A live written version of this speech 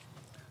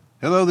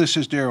Hello, this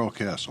is Darrell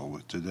Castle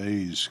with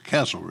today's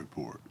Castle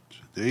Report.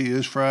 Today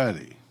is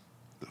Friday,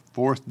 the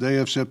 4th day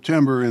of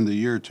September in the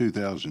year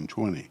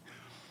 2020.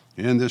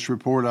 In this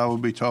report, I will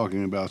be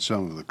talking about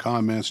some of the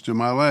comments to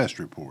my last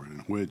report,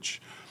 in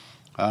which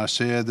I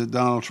said that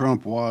Donald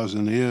Trump was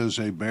and is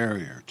a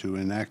barrier to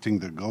enacting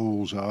the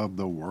goals of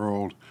the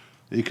World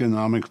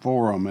Economic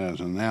Forum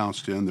as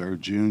announced in their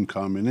June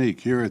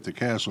communique here at the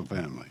Castle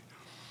family.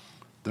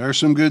 There's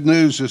some good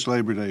news this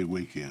Labor Day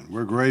weekend.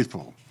 We're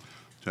grateful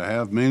to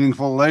have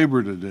meaningful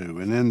labor to do.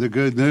 And in the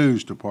good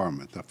news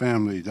department, the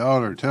family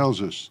daughter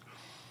tells us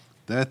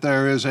that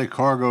there is a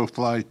cargo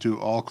flight to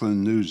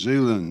Auckland, New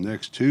Zealand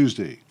next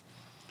Tuesday,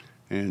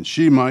 and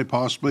she might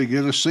possibly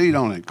get a seat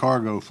on it.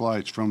 Cargo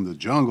flights from the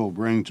jungle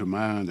bring to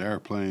mind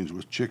airplanes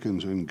with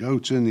chickens and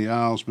goats in the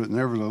aisles, but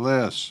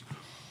nevertheless,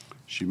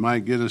 she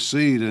might get a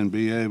seat and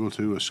be able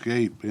to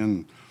escape.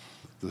 In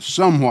the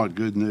somewhat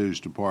good news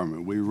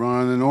department, we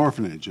run an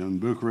orphanage in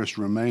Bucharest,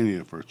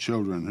 Romania for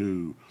children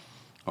who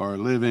are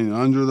living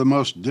under the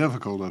most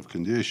difficult of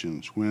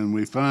conditions. When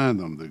we find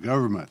them, the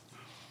government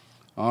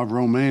of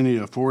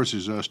Romania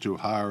forces us to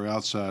hire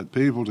outside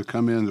people to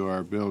come into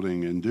our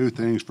building and do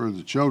things for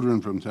the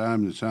children from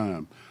time to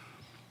time.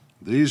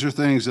 These are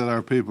things that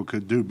our people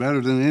could do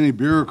better than any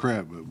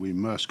bureaucrat, but we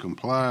must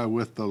comply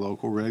with the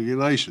local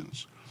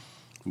regulations.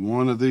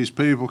 One of these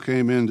people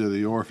came into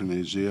the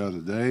orphanage the other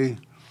day,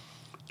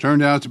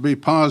 turned out to be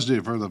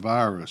positive for the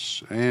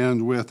virus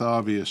and with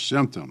obvious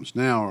symptoms.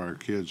 Now our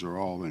kids are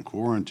all in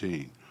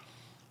quarantine.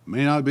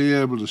 May not be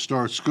able to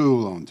start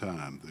school on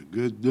time. The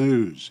good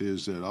news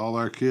is that all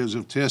our kids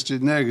have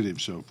tested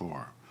negative so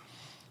far.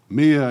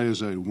 Mia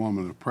is a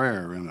woman of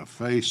prayer and of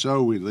faith,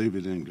 so we leave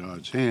it in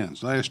God's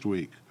hands. Last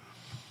week,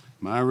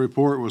 my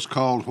report was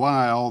called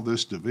Why All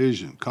This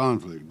Division,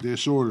 Conflict,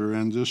 Disorder,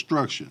 and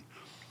Destruction.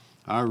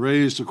 I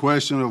raised the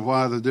question of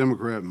why the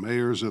Democrat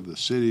mayors of the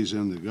cities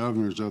and the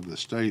governors of the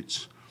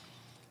states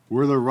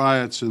where the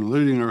riots and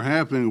looting are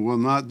happening will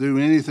not do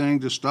anything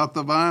to stop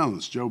the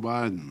violence. Joe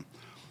Biden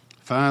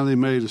finally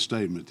made a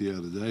statement the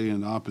other day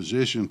in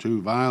opposition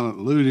to violent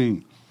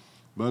looting,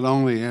 but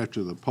only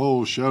after the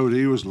polls showed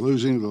he was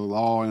losing the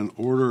law and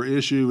order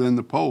issue in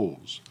the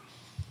polls.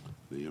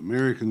 The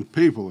American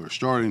people are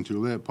starting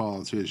to let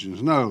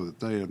politicians know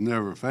that they have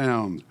never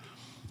found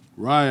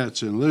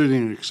riots and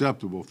looting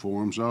acceptable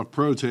forms of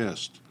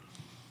protest.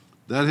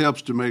 That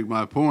helps to make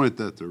my point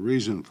that the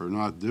reason for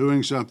not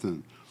doing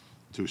something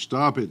to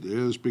stop it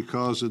is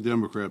because the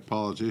Democrat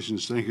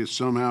politicians think it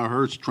somehow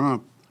hurts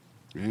Trump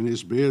and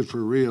his bid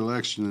for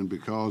reelection, and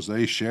because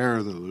they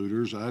share the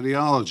looters'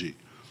 ideology.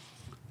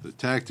 The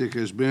tactic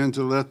has been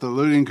to let the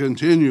looting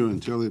continue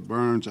until it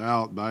burns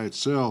out by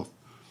itself.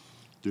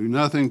 Do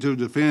nothing to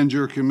defend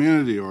your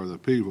community or the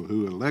people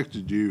who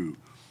elected you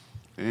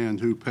and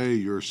who pay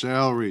your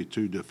salary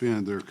to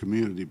defend their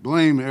community.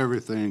 Blame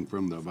everything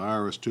from the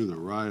virus to the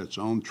riots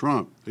on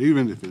Trump,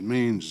 even if it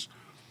means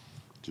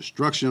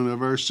destruction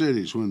of our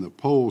cities. When the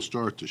polls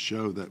start to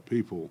show that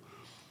people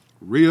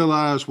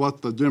realize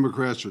what the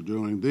Democrats are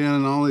doing, then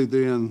and only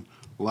then,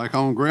 like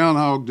on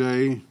Groundhog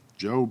Day,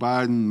 Joe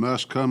Biden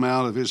must come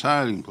out of his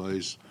hiding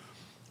place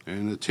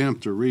and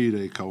attempt to read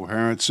a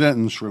coherent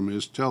sentence from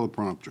his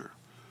teleprompter.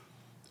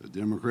 The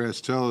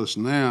Democrats tell us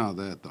now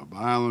that the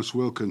violence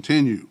will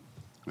continue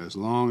as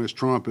long as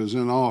Trump is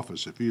in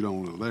office. If you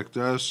don't elect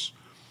us,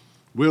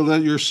 we'll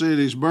let your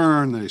cities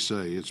burn, they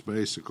say. It's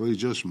basically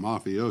just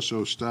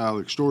mafioso-style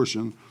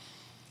extortion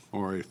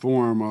or a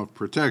form of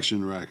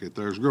protection racket.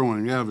 There's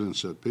growing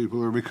evidence that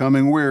people are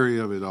becoming wary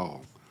of it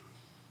all.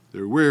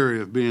 They're wary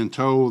of being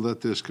told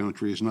that this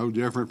country is no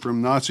different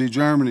from Nazi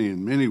Germany,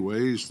 in many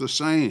ways the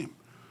same.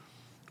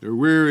 They're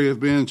wary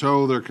of being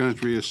told their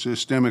country is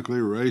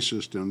systemically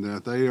racist and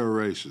that they are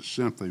racist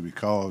simply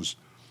because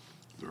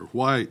they're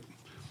white.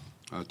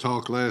 I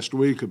talked last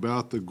week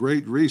about the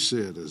Great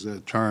Reset, as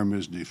that term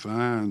is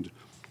defined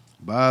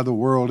by the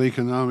World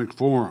Economic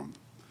Forum.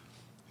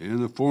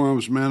 In the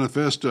forum's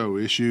manifesto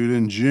issued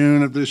in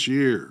June of this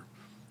year,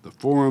 the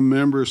forum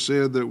members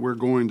said that we're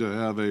going to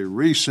have a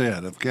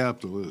reset of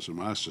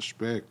capitalism. I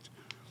suspect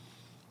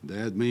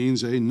that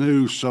means a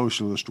new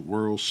socialist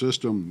world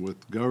system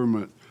with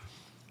government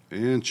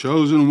and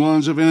chosen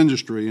ones of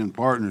industry in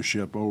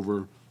partnership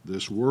over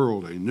this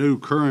world, a new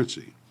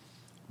currency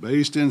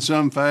based in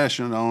some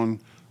fashion on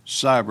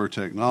cyber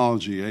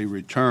technology, a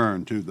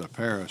return to the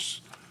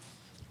Paris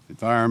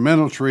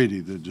Environmental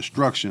Treaty, the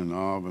destruction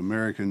of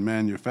American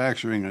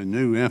manufacturing, a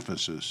new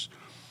emphasis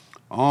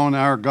on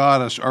our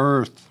goddess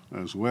Earth,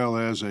 as well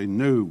as a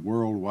new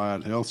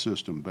worldwide health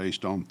system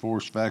based on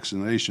forced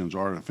vaccinations,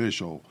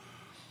 artificial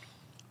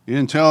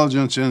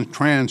intelligence, and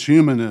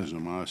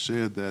transhumanism. I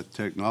said that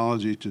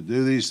technology to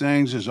do these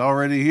things is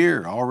already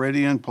here,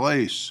 already in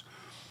place,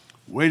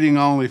 waiting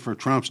only for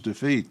Trump's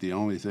defeat. The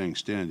only thing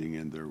standing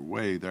in their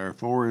way,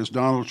 therefore, is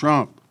Donald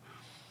Trump.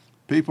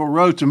 People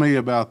wrote to me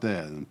about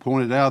that and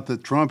pointed out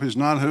that Trump is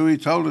not who he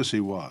told us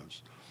he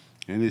was.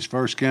 In his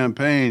first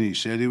campaign, he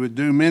said he would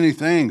do many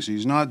things.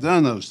 He's not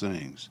done those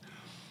things.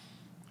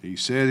 He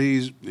said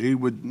he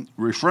would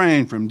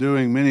refrain from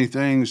doing many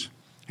things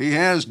He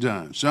has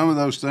done. Some of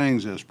those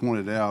things, as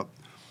pointed out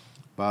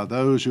by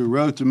those who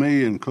wrote to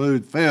me,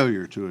 include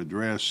failure to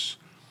address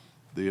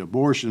the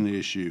abortion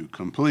issue,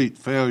 complete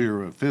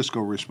failure of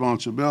fiscal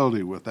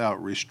responsibility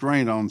without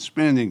restraint on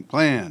spending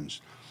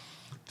plans,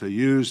 to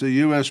use the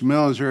U.S.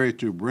 military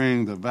to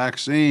bring the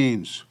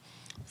vaccines,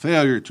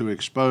 failure to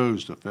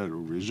expose the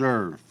Federal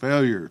Reserve,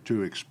 failure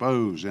to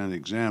expose and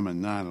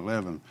examine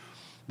 9/11.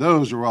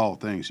 Those are all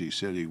things he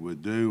said he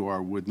would do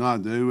or would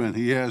not do, and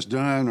he has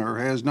done or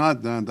has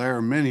not done. There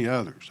are many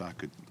others I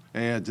could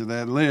add to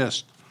that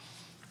list,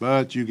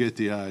 but you get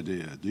the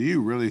idea. Do you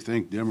really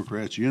think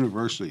Democrats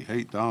universally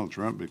hate Donald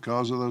Trump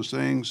because of those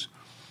things?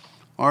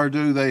 Or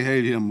do they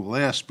hate him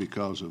less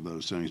because of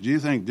those things? Do you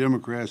think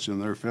Democrats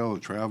and their fellow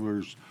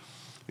travelers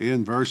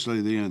in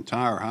virtually the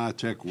entire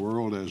high-tech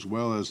world, as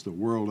well as the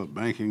world of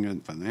banking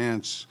and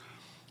finance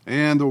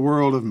and the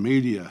world of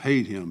media,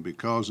 hate him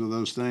because of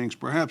those things?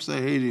 Perhaps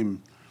they hate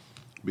him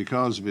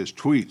because of his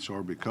tweets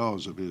or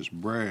because of his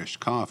brash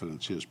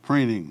confidence, his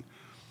preening,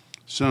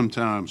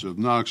 sometimes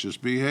obnoxious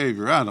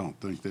behavior. I don't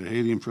think they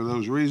hate him for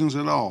those reasons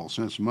at all,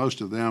 since most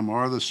of them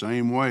are the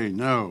same way.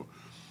 No,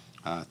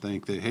 I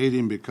think they hate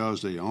him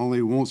because they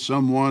only want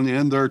someone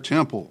in their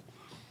temple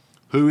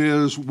who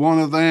is one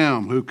of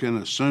them, who can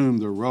assume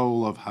the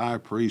role of high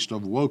priest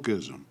of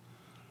wokeism.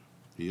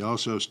 He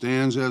also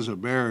stands as a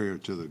barrier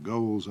to the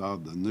goals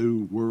of the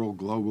new world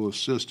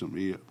globalist system.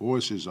 He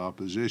voices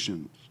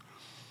opposition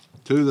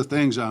to the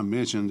things I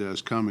mentioned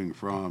as coming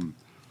from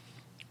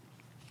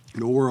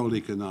the World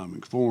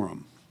Economic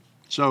Forum.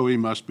 So he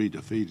must be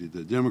defeated.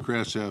 The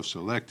Democrats have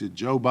selected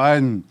Joe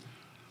Biden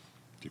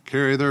to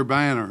carry their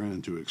banner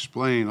and to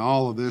explain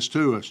all of this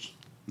to us.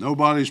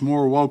 Nobody's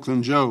more woke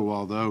than Joe,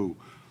 although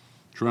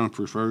Trump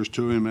refers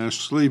to him as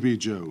Sleepy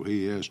Joe.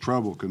 He has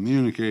trouble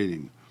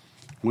communicating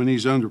when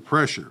he's under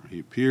pressure. He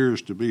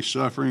appears to be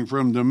suffering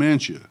from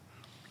dementia.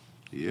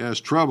 He has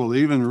trouble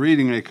even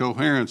reading a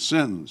coherent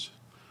sentence.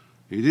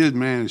 He did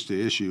manage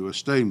to issue a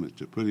statement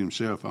to put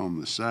himself on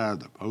the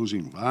side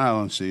opposing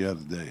violence the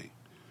other day.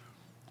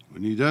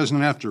 When he doesn't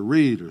have to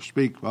read or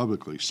speak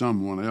publicly,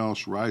 someone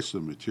else writes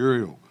the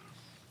material.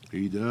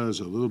 He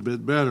does a little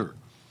bit better.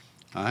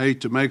 I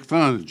hate to make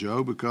fun of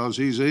Joe because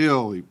he's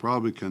ill. He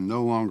probably can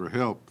no longer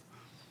help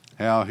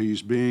how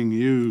he's being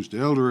used.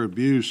 Elder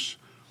abuse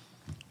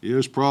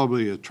is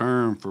probably a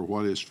term for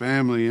what his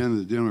family and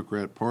the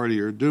Democrat Party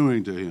are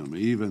doing to him,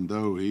 even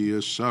though he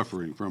is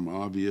suffering from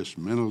obvious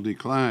mental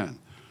decline.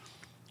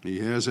 He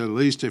has at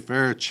least a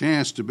fair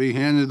chance to be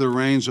handed the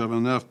reins of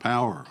enough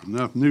power,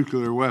 enough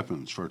nuclear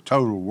weapons for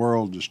total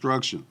world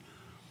destruction.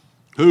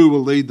 Who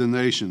will lead the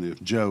nation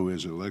if Joe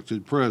is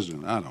elected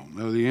president? I don't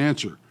know the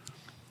answer,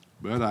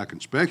 but I can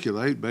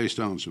speculate based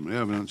on some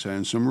evidence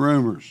and some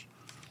rumors.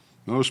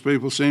 Most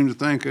people seem to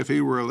think if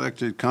he were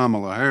elected,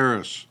 Kamala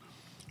Harris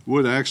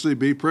would actually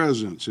be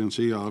president, since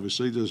he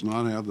obviously does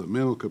not have the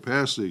mental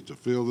capacity to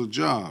fill the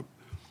job.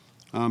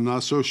 I'm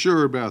not so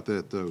sure about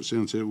that, though,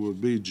 since it would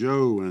be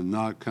Joe and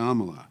not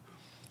Kamala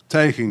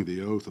taking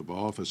the oath of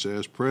office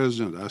as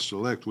president. I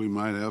suspect we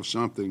might have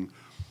something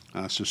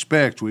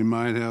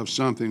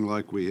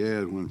like we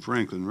had when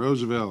Franklin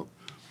Roosevelt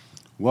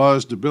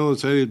was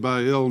debilitated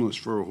by illness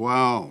for a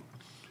while.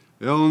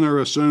 Eleanor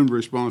assumed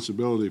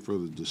responsibility for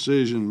the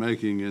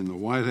decision-making in the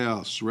White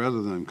House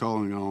rather than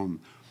calling on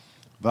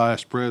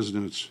Vice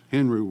Presidents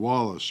Henry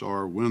Wallace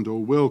or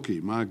Wendell Willkie.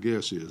 My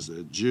guess is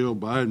that Jill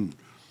Biden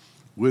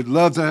would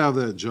love to have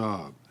that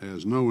job,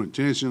 has no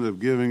intention of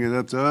giving it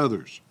up to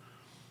others.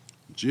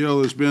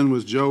 Jill has been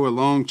with Joe a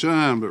long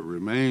time, but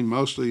remained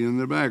mostly in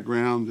the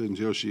background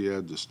until she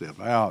had to step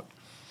out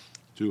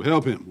to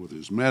help him with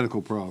his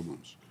medical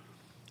problems.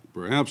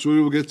 Perhaps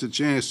we will get the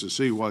chance to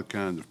see what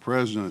kind of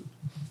president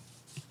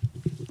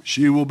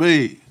she will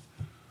be.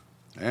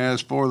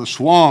 As for the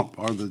swamp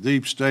or the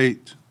deep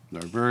state,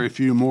 there are very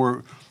few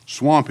more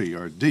swampy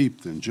or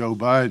deep than Joe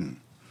Biden.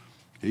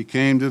 He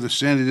came to the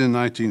Senate in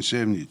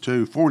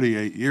 1972,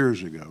 48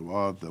 years ago.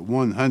 Of the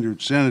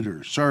 100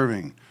 senators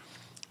serving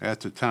at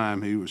the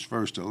time he was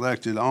first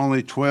elected,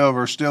 only 12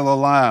 are still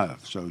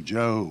alive. So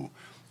Joe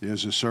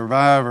is a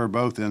survivor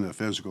both in a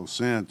physical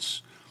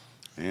sense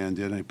and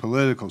in a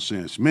political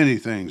sense. Many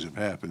things have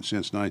happened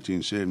since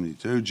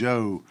 1972.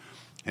 Joe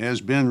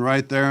has been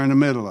right there in the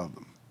middle of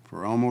them.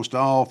 For almost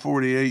all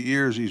 48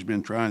 years, he's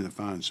been trying to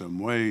find some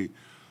way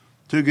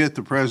to get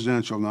the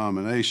presidential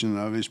nomination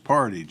of his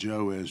party.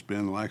 Joe has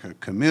been like a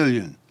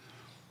chameleon.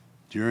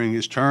 During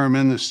his term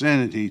in the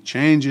Senate, he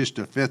changes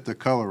to fit the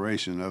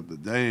coloration of the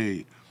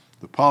day,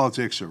 the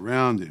politics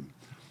around him.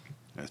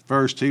 At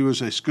first, he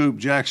was a Scoop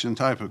Jackson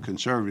type of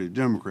conservative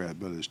Democrat,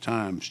 but as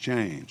times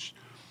changed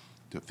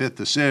to fit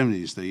the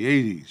 70s, the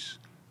 80s,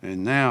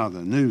 and now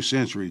the new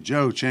century,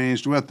 Joe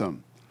changed with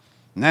them.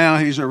 Now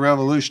he's a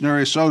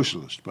revolutionary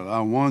socialist, but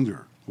I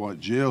wonder what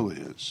Jill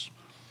is.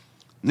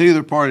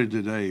 Neither party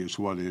today is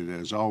what it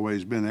has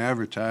always been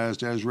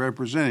advertised as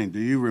representing. Do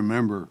you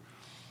remember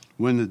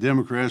when the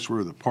Democrats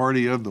were the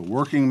party of the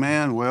working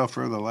man? Well,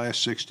 for the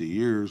last 60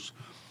 years,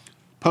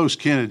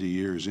 post-Kennedy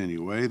years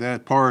anyway,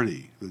 that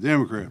party, the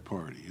Democrat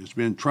Party, has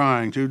been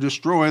trying to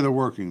destroy the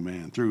working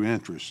man through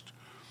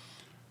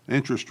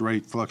interest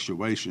rate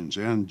fluctuations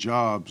and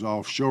jobs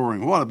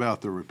offshoring. What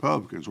about the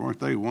Republicans? Weren't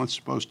they once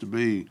supposed to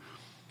be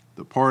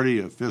the party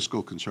of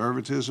fiscal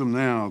conservatism?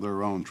 Now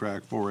they're on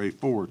track for a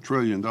 $4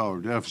 trillion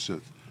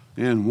deficit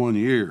in 1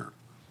 year.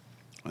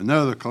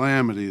 Another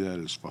calamity that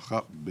has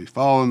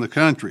befallen the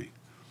country,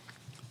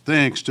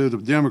 thanks to the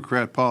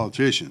Democrat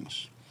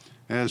politicians,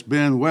 has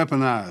been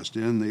weaponized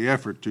in the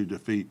effort to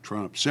defeat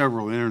Trump.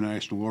 Several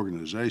international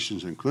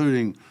organizations,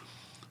 including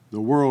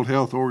the World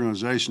Health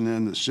Organization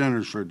and the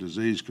Centers for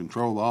Disease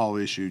Control, all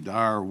issued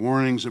dire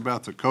warnings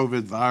about the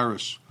COVID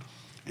virus.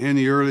 In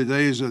the early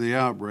days of the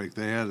outbreak,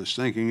 they had us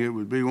thinking it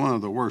would be one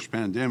of the worst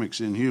pandemics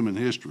in human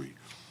history.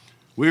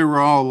 We were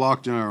all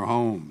locked in our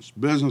homes,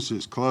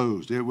 businesses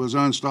closed. It was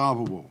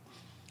unstoppable.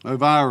 A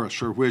virus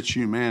for which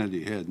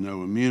humanity had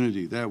no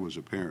immunity. That was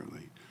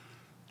apparently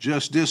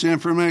just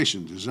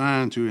disinformation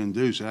designed to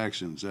induce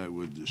actions that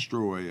would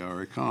destroy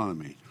our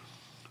economy.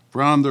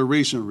 From the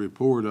recent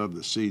report of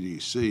the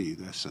CDC,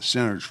 that's the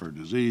Centers for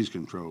Disease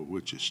Control,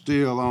 which is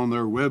still on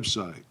their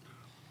website,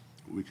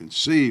 we can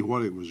see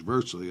what it was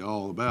virtually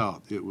all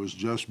about. It was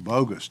just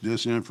bogus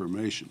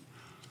disinformation.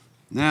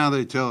 Now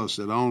they tell us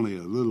that only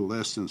a little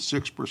less than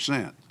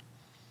 6%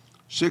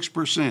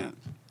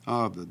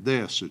 of the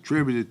deaths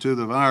attributed to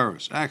the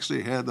virus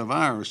actually had the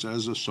virus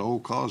as the sole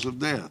cause of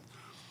death.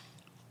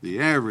 The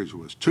average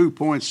was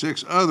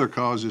 2.6 other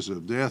causes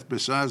of death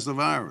besides the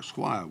virus.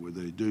 Why would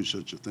they do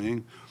such a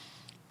thing?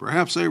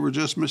 Perhaps they were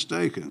just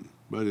mistaken,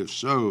 but if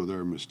so,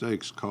 their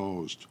mistakes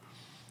caused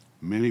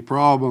many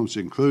problems,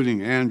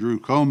 including Andrew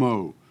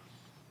Cuomo,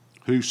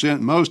 who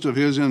sent most of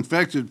his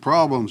infected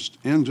problems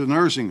into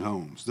nursing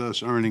homes,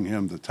 thus earning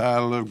him the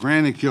title of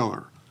Granny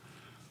Killer.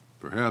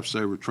 Perhaps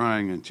they were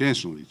trying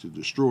intentionally to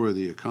destroy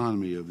the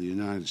economy of the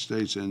United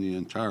States and the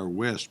entire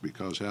West,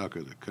 because how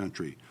could a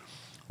country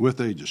with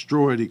a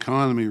destroyed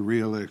economy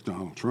re-elect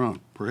Donald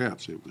Trump?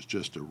 Perhaps it was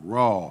just a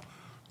raw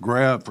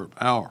grab for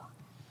power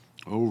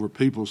over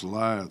people's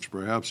lives.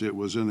 Perhaps it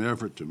was an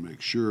effort to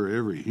make sure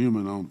every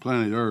human on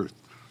planet Earth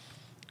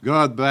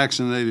got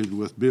vaccinated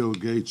with Bill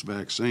Gates'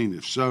 vaccine.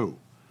 If so,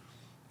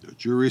 the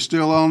jury's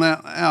still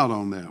out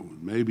on that one.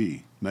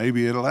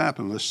 Maybe it'll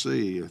happen. Let's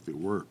see if it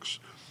works.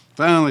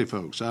 Finally,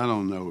 folks, I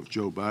don't know if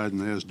Joe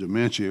Biden has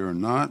dementia or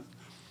not.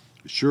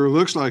 It sure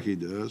looks like he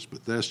does,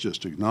 but that's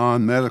just a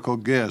non-medical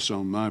guess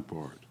on my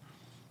part.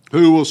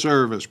 Who will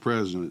serve as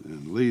president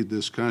and lead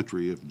this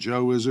country if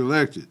Joe is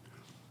elected?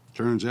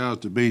 Turns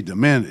out to be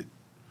demented.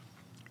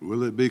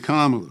 Will it be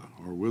Kamala,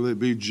 or will it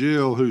be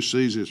Jill who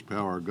seizes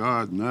power?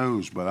 God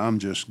knows, but I'm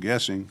just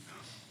guessing.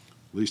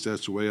 At least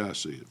that's the way I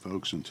see it,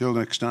 folks. Until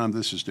next time,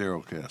 this is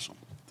Darrell Castle.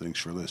 Thanks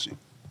for listening.